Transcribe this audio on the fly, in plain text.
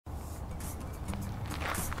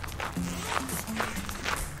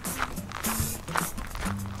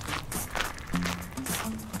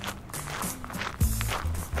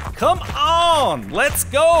Come on, let's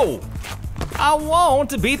go. I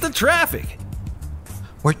want to beat the traffic.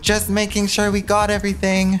 We're just making sure we got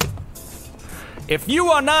everything. If you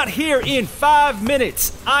are not here in 5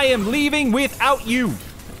 minutes, I am leaving without you.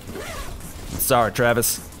 Sorry,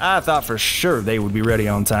 Travis. I thought for sure they would be ready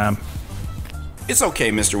on time. It's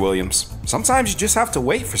okay, Mr. Williams. Sometimes you just have to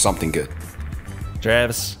wait for something good.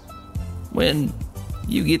 Travis, when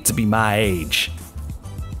you get to be my age,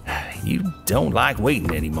 you don't like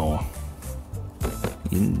waiting anymore.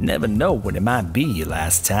 You never know when it might be your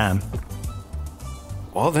last time.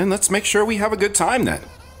 Well, then let's make sure we have a good time then.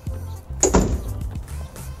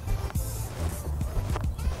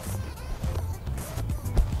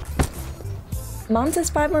 Mom says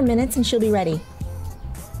 5 more minutes and she'll be ready.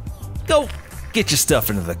 Go get your stuff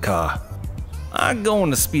into the car. I'm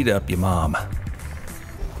going to speed up your mom.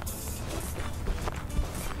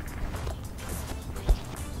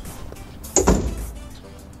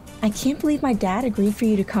 I can't believe my dad agreed for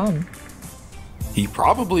you to come. He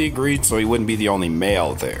probably agreed so he wouldn't be the only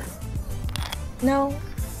male there. No,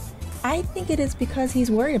 I think it is because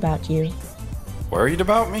he's worried about you. Worried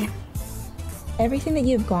about me? Everything that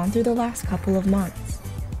you've gone through the last couple of months.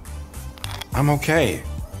 I'm okay.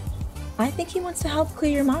 I think he wants to help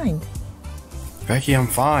clear your mind. Becky, I'm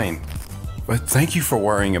fine. But thank you for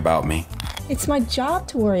worrying about me. It's my job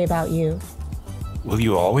to worry about you. Will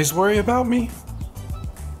you always worry about me?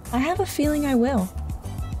 I have a feeling I will.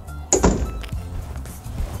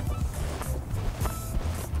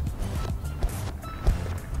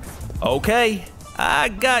 Okay, I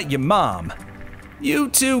got your mom. You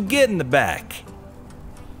two get in the back.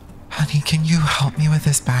 Honey, can you help me with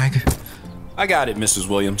this bag? I got it, Mrs.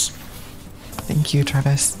 Williams. Thank you,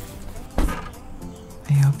 Travis.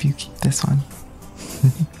 I hope you keep this one.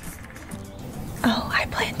 Oh, I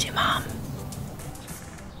plan to, Mom.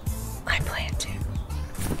 I plan to.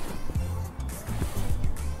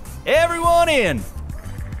 Everyone in.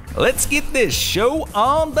 Let's get this show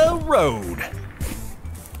on the road.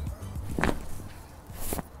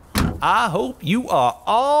 I hope you are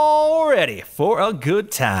all ready for a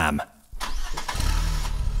good time.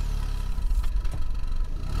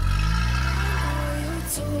 You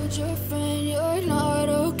told your friend you're not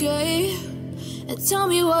okay, and tell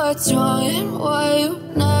me what's wrong and why you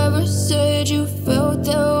never said you felt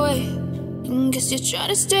that way. And guess you're trying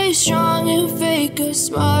to stay strong and fake a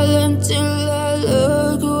smile until I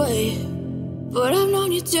look away. But I've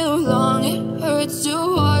known you too long, it hurts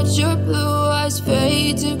to watch your blue eyes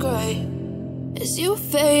fade to gray as you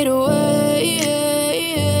fade away,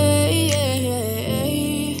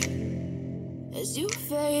 as you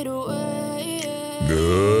fade away.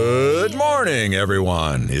 Good morning,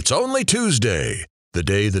 everyone. It's only Tuesday, the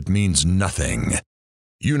day that means nothing.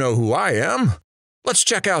 You know who I am. Let's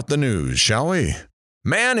check out the news, shall we?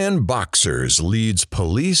 Man in boxers leads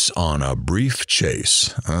police on a brief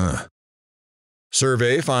chase.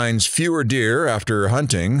 Survey finds fewer deer after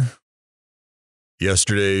hunting.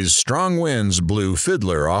 Yesterday's strong winds blew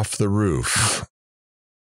Fiddler off the roof.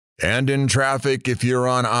 And in traffic, if you're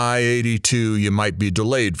on I-82, you might be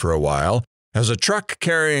delayed for a while, as a truck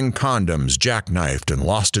carrying condoms jackknifed and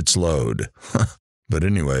lost its load. But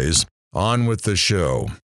anyways, on with the show.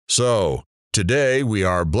 So, today we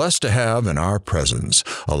are blessed to have in our presence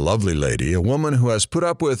a lovely lady, a woman who has put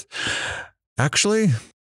up with... Actually,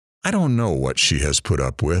 I don't know what she has put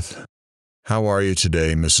up with. How are you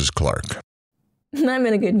today, Mrs. Clark? I'm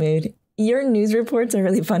in a good mood. Your news reports are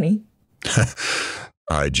really funny.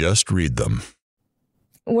 I just read them.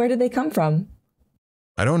 Where did they come from?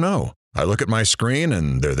 I don't know. I look at my screen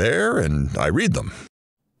and they're there and I read them.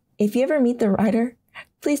 If you ever meet the writer,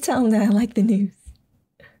 please tell him that I like the news.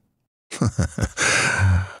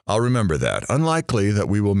 I'll remember that. Unlikely that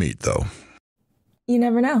we will meet, though. You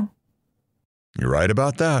never know. You're right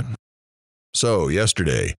about that. So,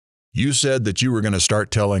 yesterday, you said that you were going to start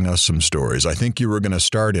telling us some stories. I think you were going to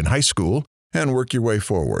start in high school and work your way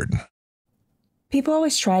forward. People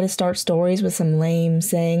always try to start stories with some lame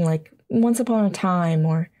saying like, once upon a time,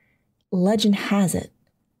 or legend has it.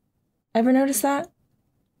 Ever notice that?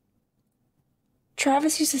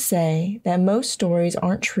 Travis used to say that most stories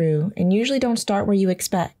aren't true and usually don't start where you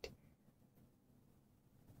expect.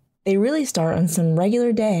 They really start on some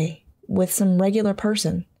regular day with some regular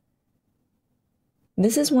person.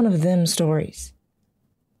 This is one of them stories.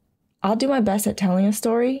 I'll do my best at telling a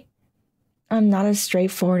story. I'm not as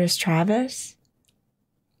straightforward as Travis.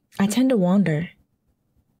 I tend to wander.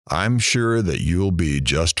 I'm sure that you'll be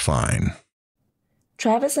just fine.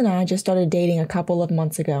 Travis and I just started dating a couple of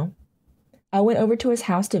months ago. I went over to his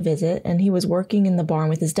house to visit, and he was working in the barn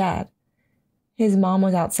with his dad. His mom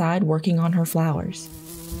was outside working on her flowers.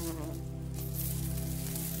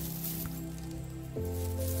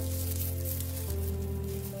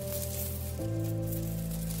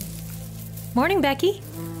 Morning, Becky.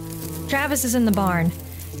 Travis is in the barn.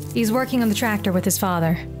 He's working on the tractor with his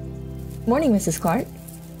father. Morning, Mrs. Clark.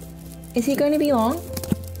 Is he going to be long?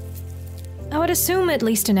 I would assume at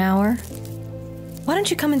least an hour. Why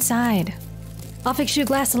don't you come inside? I'll fix you a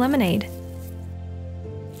glass of lemonade.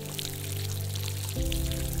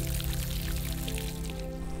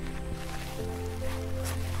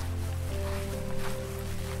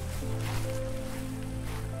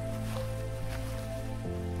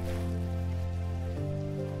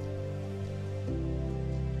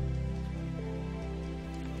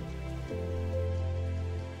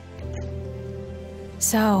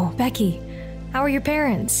 So, Becky, how are your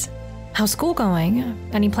parents? How's school going?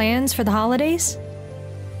 Any plans for the holidays?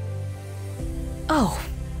 Oh,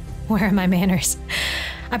 where are my manners?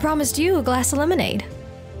 I promised you a glass of lemonade.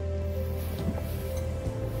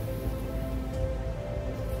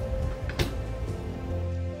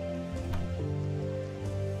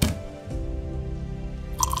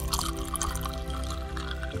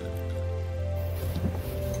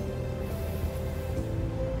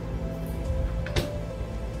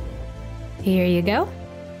 Here you go.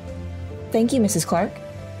 Thank you, Mrs. Clark.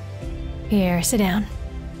 Here, sit down.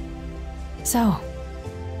 So,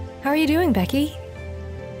 how are you doing, Becky?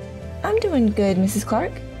 I'm doing good, Mrs.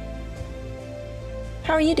 Clark.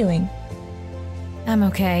 How are you doing? I'm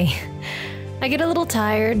okay. I get a little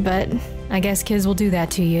tired, but I guess kids will do that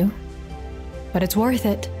to you. But it's worth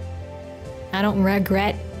it. I don't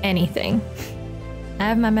regret anything. I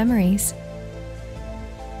have my memories.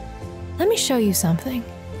 Let me show you something.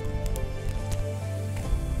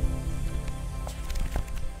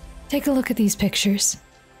 Take a look at these pictures.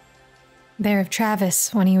 They're of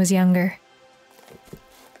Travis when he was younger.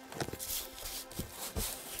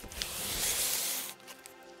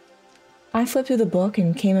 I flipped through the book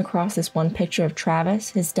and came across this one picture of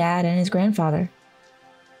Travis, his dad, and his grandfather.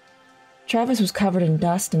 Travis was covered in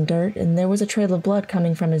dust and dirt, and there was a trail of blood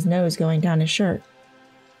coming from his nose going down his shirt.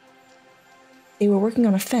 They were working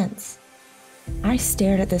on a fence. I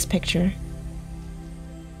stared at this picture.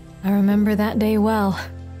 I remember that day well.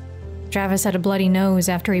 Travis had a bloody nose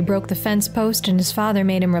after he broke the fence post and his father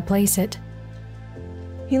made him replace it.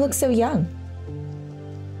 He looked so young.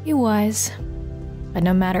 He was. But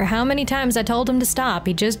no matter how many times I told him to stop,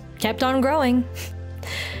 he just kept on growing.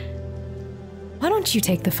 Why don't you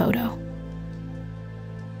take the photo?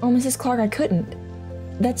 Oh, Mrs. Clark, I couldn't.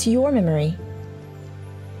 That's your memory.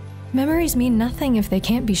 Memories mean nothing if they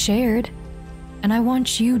can't be shared. And I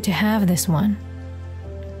want you to have this one.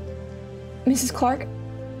 Mrs. Clark,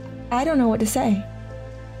 I don't know what to say.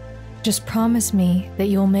 Just promise me that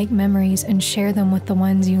you'll make memories and share them with the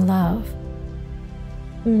ones you love.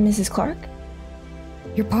 Mrs. Clark?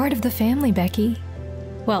 You're part of the family, Becky.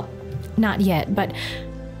 Well, not yet, but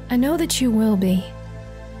I know that you will be.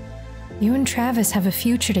 You and Travis have a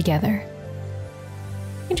future together.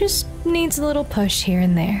 It just needs a little push here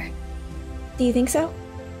and there. Do you think so?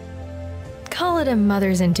 Call it a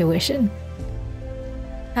mother's intuition.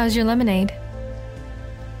 How's your lemonade?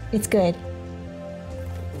 It's good.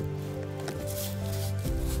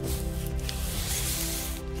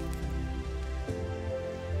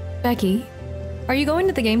 Becky, are you going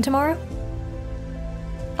to the game tomorrow?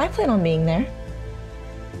 I plan on being there.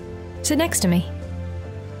 Sit next to me.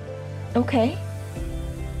 Okay.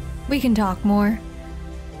 We can talk more.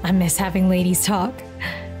 I miss having ladies talk.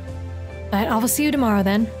 But I will see you tomorrow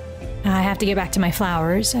then. I have to get back to my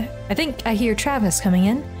flowers. I think I hear Travis coming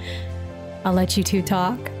in. I'll let you two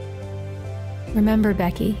talk. Remember,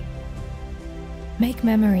 Becky, make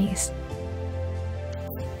memories.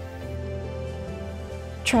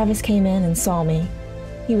 Travis came in and saw me.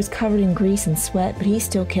 He was covered in grease and sweat, but he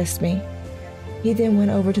still kissed me. He then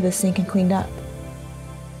went over to the sink and cleaned up.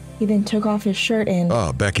 He then took off his shirt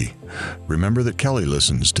and... Becky, remember that Kelly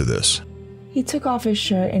listens to this. He took off his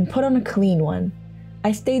shirt and put on a clean one.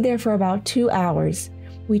 I stayed there for about 2 hours.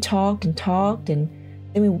 We talked, and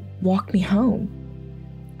then we walked me home.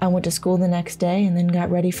 I went to school the next day and then got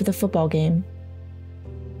ready for the football game.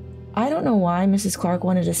 I don't know why Mrs. Clark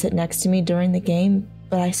wanted to sit next to me during the game,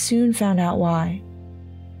 but I soon found out why.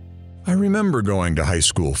 I remember going to high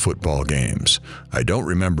school football games. I don't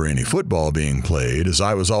remember any football being played, as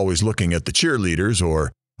I was always looking at the cheerleaders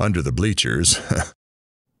or under the bleachers.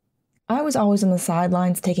 I was always on the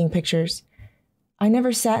sidelines taking pictures. I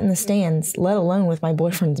never sat in the stands, let alone with my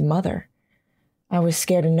boyfriend's mother. I was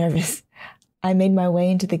scared and nervous. I made my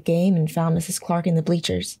way into the game and found Mrs. Clark in the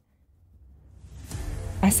bleachers.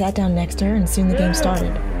 I sat down next to her and soon the game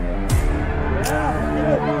started.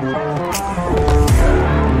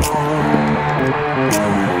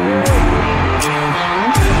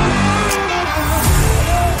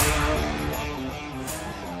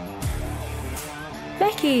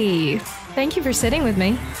 Becky, thank you for sitting with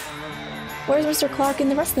me. Where's Mr. Clark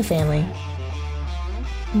and the rest of the family?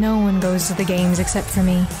 No one goes to the games except for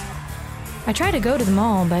me. I try to go to them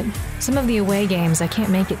all, but some of the away games I can't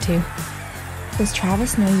make it to. Does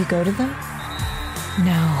Travis know you go to them?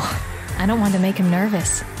 No, I don't want to make him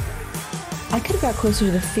nervous. I could have got closer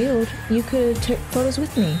to the field. You could have took photos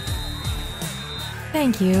with me.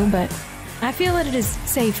 Thank you, but I feel that it is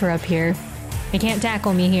safer up here. He can't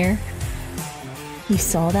tackle me here. You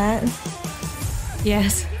saw that?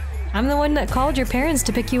 Yes, I'm the one that called your parents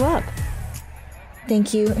to pick you up.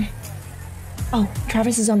 Thank you. Oh,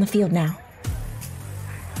 Travis is on the field now.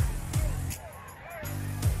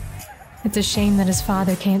 It's a shame that his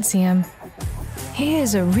father can't see him. He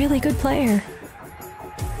is a really good player.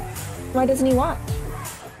 Why doesn't he watch?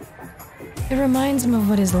 It reminds him of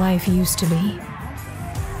what his life used to be.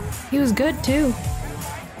 He was good too.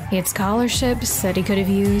 He had scholarships that he could have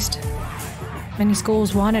used. Many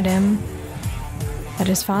schools wanted him, but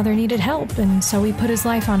his father needed help, and so he put his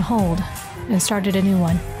life on hold and started a new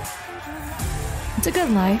one. It's a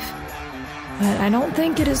good life, but I don't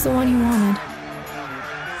think it is the one he wanted.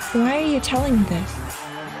 Why are you telling me this?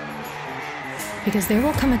 Because there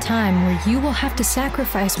will come a time where you will have to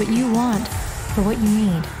sacrifice what you want for what you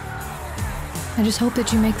need. I just hope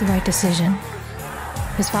that you make the right decision.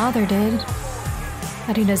 His father did,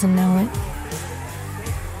 but he doesn't know it.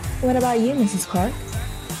 What about you, Mrs. Clark?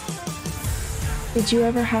 Did you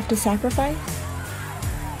ever have to sacrifice?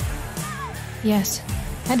 Yes,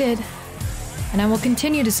 I did. And I will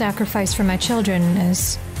continue to sacrifice for my children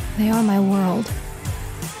as they are my world.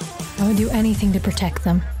 I would do anything to protect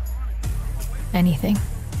them. Anything.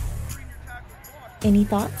 Any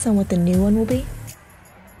thoughts on what the new one will be?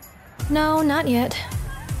 No, not yet.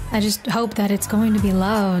 I just hope that it's going to be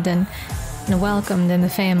loved and welcomed in the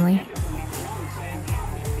family.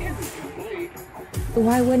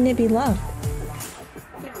 Why wouldn't it be loved?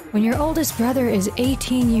 When your oldest brother is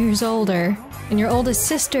 18 years older and your oldest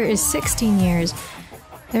sister is 16 years,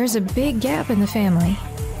 there's a big gap in the family.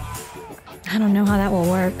 I don't know how that will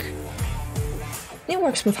work. It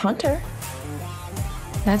works with Hunter.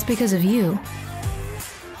 That's because of you.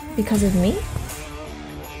 Because of me?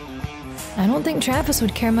 I don't think Travis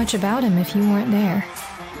would care much about him if you weren't there.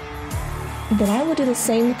 Then I will do the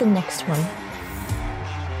same with the next one.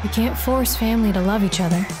 You can't force family to love each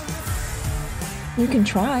other. You can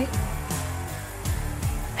try.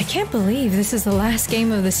 I can't believe this is the last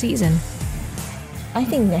game of the season. I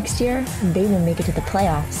think next year, they will make it to the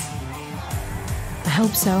playoffs. I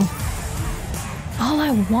hope so. All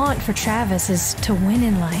I want for Travis is to win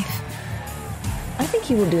in life. I think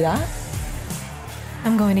he will do that.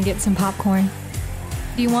 I'm going to get some popcorn.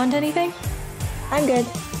 Do you want anything? I'm good.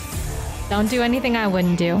 Don't do anything I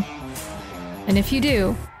wouldn't do. And if you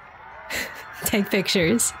do, take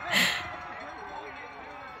pictures.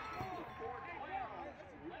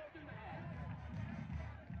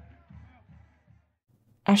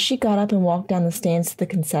 As she got up and walked down the stands to the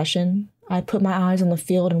concession, I put my eyes on the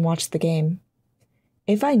field and watched the game.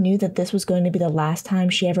 If I knew that this was going to be the last time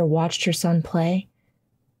she ever watched her son play,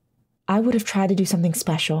 I would have tried to do something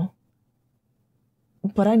special.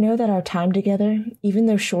 But I know that our time together, even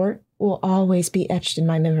though short, will always be etched in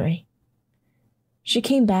my memory. She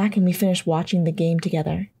came back and we finished watching the game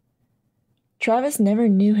together. Travis never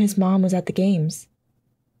knew his mom was at the games.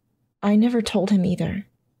 I never told him either.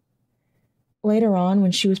 Later on,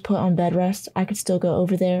 when she was put on bed rest, I could still go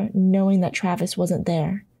over there, knowing that Travis wasn't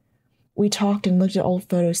there. We talked and looked at old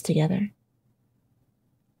photos together.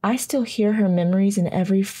 I still hear her memories in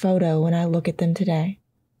every photo when I look at them today.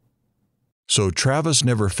 So Travis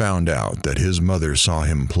never found out that his mother saw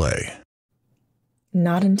him play?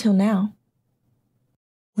 Not until now.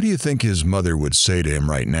 What do you think his mother would say to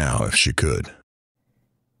him right now if she could?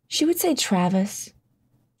 She would say, "Travis,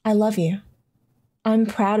 I love you. I'm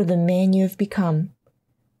proud of the man you have become.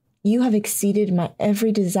 You have exceeded my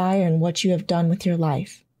every desire in what you have done with your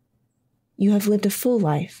life. You have lived a full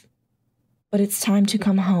life, but it's time to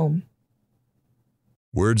come home."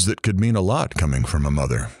 Words that could mean a lot coming from a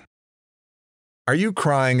mother. Are you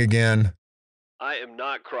crying again? I am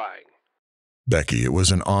not crying. Becky, it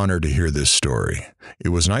was an honor to hear this story. It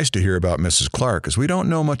was nice to hear about Mrs. Clark, as we don't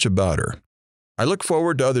know much about her. I look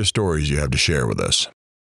forward to other stories you have to share with us.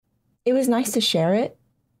 It was nice to share it.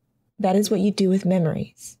 That is what you do with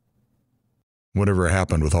memories. Whatever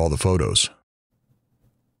happened with all the photos?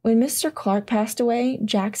 When Mr. Clark passed away,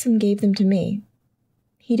 Jackson gave them to me.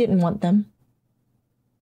 He didn't want them.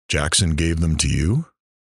 Jackson gave them to you?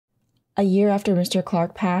 A year after Mr.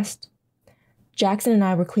 Clark passed, Jackson and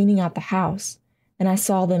I were cleaning out the house, and I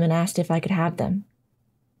saw them and asked if I could have them.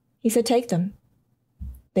 He said, "Take them.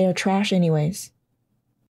 They are trash anyways."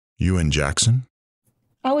 You and Jackson?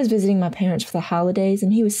 I was visiting my parents for the holidays,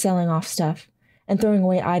 and he was selling off stuff and throwing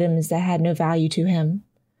away items that had no value to him.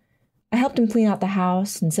 I helped him clean out the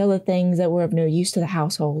house and sell the things that were of no use to the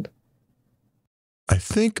household. I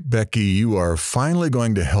think, Becky, you are finally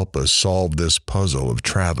going to help us solve this puzzle of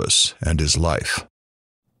Travis and his life.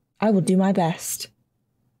 I will do my best.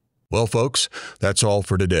 Well, folks, that's all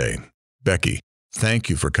for today. Becky, thank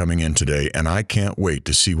you for coming in today, and I can't wait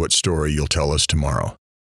to see what story you'll tell us tomorrow.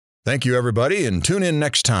 Thank you, everybody, and tune in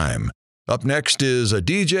next time. Up next is a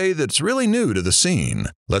DJ that's really new to the scene.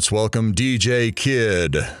 Let's welcome DJ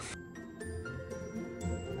Kid.